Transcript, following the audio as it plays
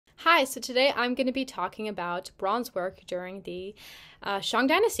Hi, so today I'm going to be talking about bronze work during the Shang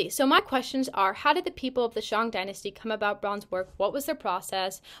Dynasty. So my questions are, how did the people of the Shang Dynasty come about bronze work? What was their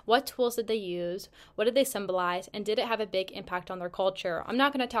process? What tools did they use? What did they symbolize? And did it have a big impact on their culture? I'm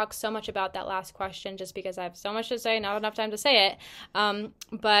not going to talk so much about that last question just because I have so much to say, not enough time to say it.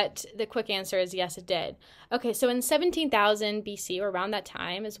 But the quick answer is yes, it did. Okay, so in 17,000 BC, or around that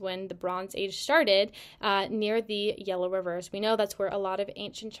time, is when the Bronze Age started near the Yellow Rivers. We know that's where a lot of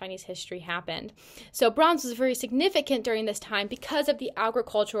ancient Chinese history happened. So bronze was very significant during this time because of the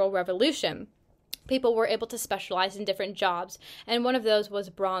agricultural revolution. People were able to specialize in different jobs, and one of those was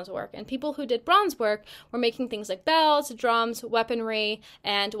bronze work. And people who did bronze work were making things like bells, drums, weaponry,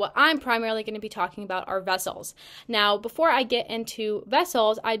 and what I'm primarily going to be talking about are vessels. Now, before I get into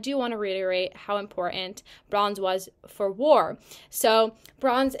vessels, I do want to reiterate how important bronze was for war. So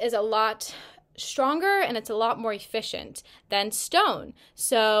bronze is a lot stronger and it's a lot more efficient than stone.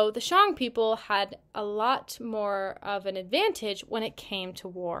 So the Shang people had a lot more of an advantage when it came to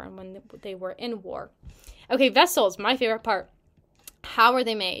war and when they were in war. Okay, vessels, my favorite part. How are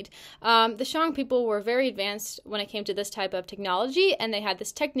they made? The Shang people were very advanced when it came to this type of technology, and they had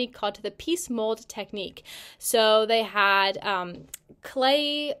this technique called the piece mold technique. So they had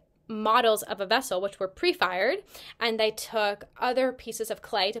clay models of a vessel which were pre-fired, and they took other pieces of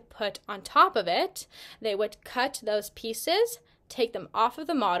clay to put on top of it. They would cut those pieces, take them off of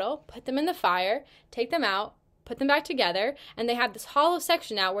the model, put them in the fire, take them out, put them back together, and they have this hollow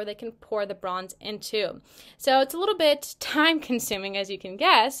section now where they can pour the bronze into. So it's a little bit time consuming, as you can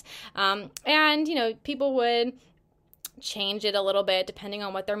guess, and people would change it a little bit depending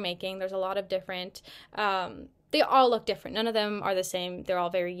on what they're making. There's a lot of different they all look different. None of them are the same. They're all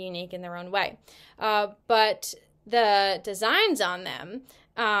very unique in their own way. But the designs on them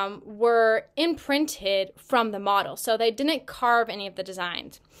were imprinted from the model. So they didn't carve any of the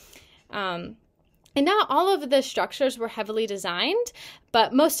designs. And not all of the structures were heavily designed,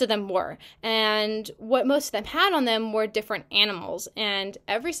 but most of them were. And what most of them had on them were different animals. And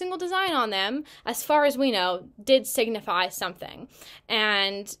every single design on them, as far as we know, did signify something.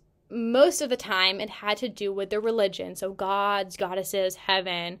 And most of the time, it had to do with their religion. So gods, goddesses,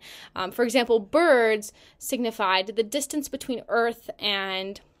 heaven. For example, birds signified the distance between earth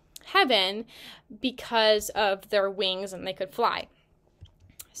and heaven because of their wings and they could fly.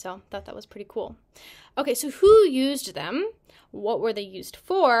 So I thought that was pretty cool. Okay, so who used them? What were they used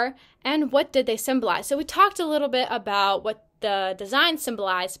for? And what did they symbolize? So we talked a little bit about what the design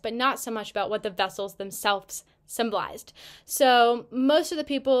symbolized, but not so much about what the vessels themselves symbolized. So most of the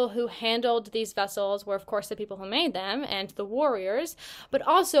people who handled these vessels were, of course, the people who made them and the warriors, but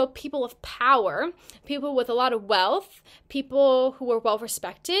also people of power, people with a lot of wealth, people who were well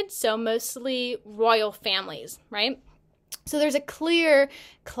respected, so mostly royal families, right? So there's a clear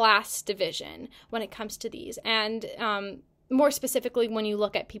class division when it comes to these, and more specifically when you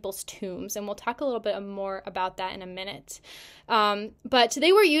look at people's tombs, and we'll talk a little bit more about that in a minute. But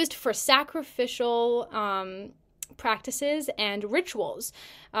they were used for sacrificial practices and rituals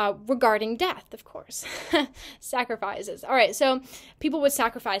regarding death, of course. Sacrifices. All right, so people would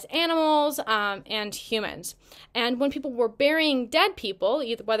sacrifice animals and humans. And when people were burying dead people,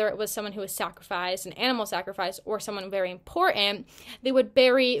 either whether it was someone who was sacrificed, an animal sacrifice, or someone very important, they would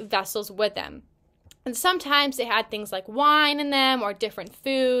bury vessels with them. And sometimes they had things like wine in them or different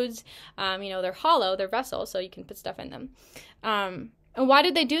foods. They're hollow, they're vessels, so you can put stuff in them. And why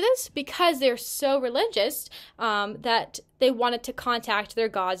did they do this? Because they're so religious that they wanted to contact their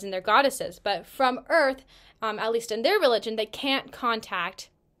gods and their goddesses. But from Earth, at least in their religion, they can't contact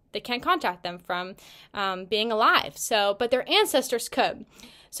them from being alive. But their ancestors could.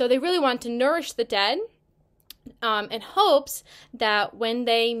 So they really wanted to nourish the dead in hopes that when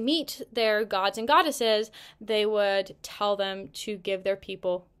they meet their gods and goddesses, they would tell them to give their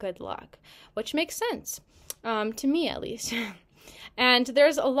people good luck, which makes sense, to me at least. And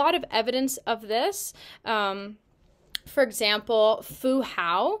there's a lot of evidence of this. For example, Fu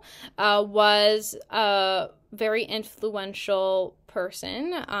Hao was a very influential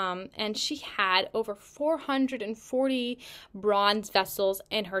person, and she had over 440 bronze vessels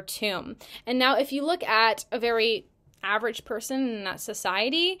in her tomb. And now if you look at a very average person in that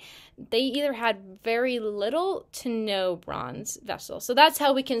society, they either had very little to no bronze vessels. So that's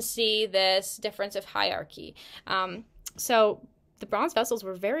how we can see this difference of hierarchy. So the bronze vessels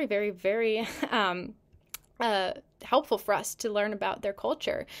were very, very, very helpful for us to learn about their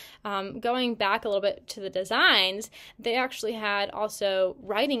culture. Going back a little bit to the designs, they actually had also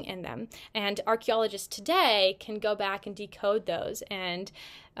writing in them, and archaeologists today can go back and decode those and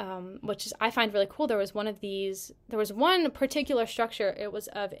which is, I find really cool. There was one particular structure. It was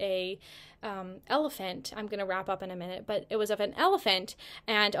of a elephant. I'm going to wrap up in a minute, but it was of an elephant,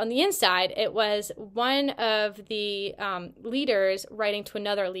 and on the inside it was one of the leaders writing to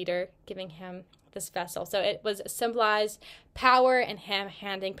another leader, giving him this vessel. So it was symbolized power and him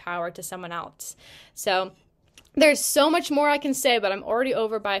handing power to someone else. So there's so much more I can say, but I'm already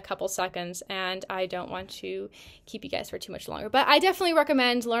over by a couple seconds, and I don't want to keep you guys for too much longer. But I definitely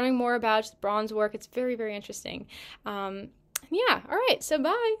recommend learning more about bronze work. It's very, very interesting. Yeah, all right, so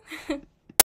bye.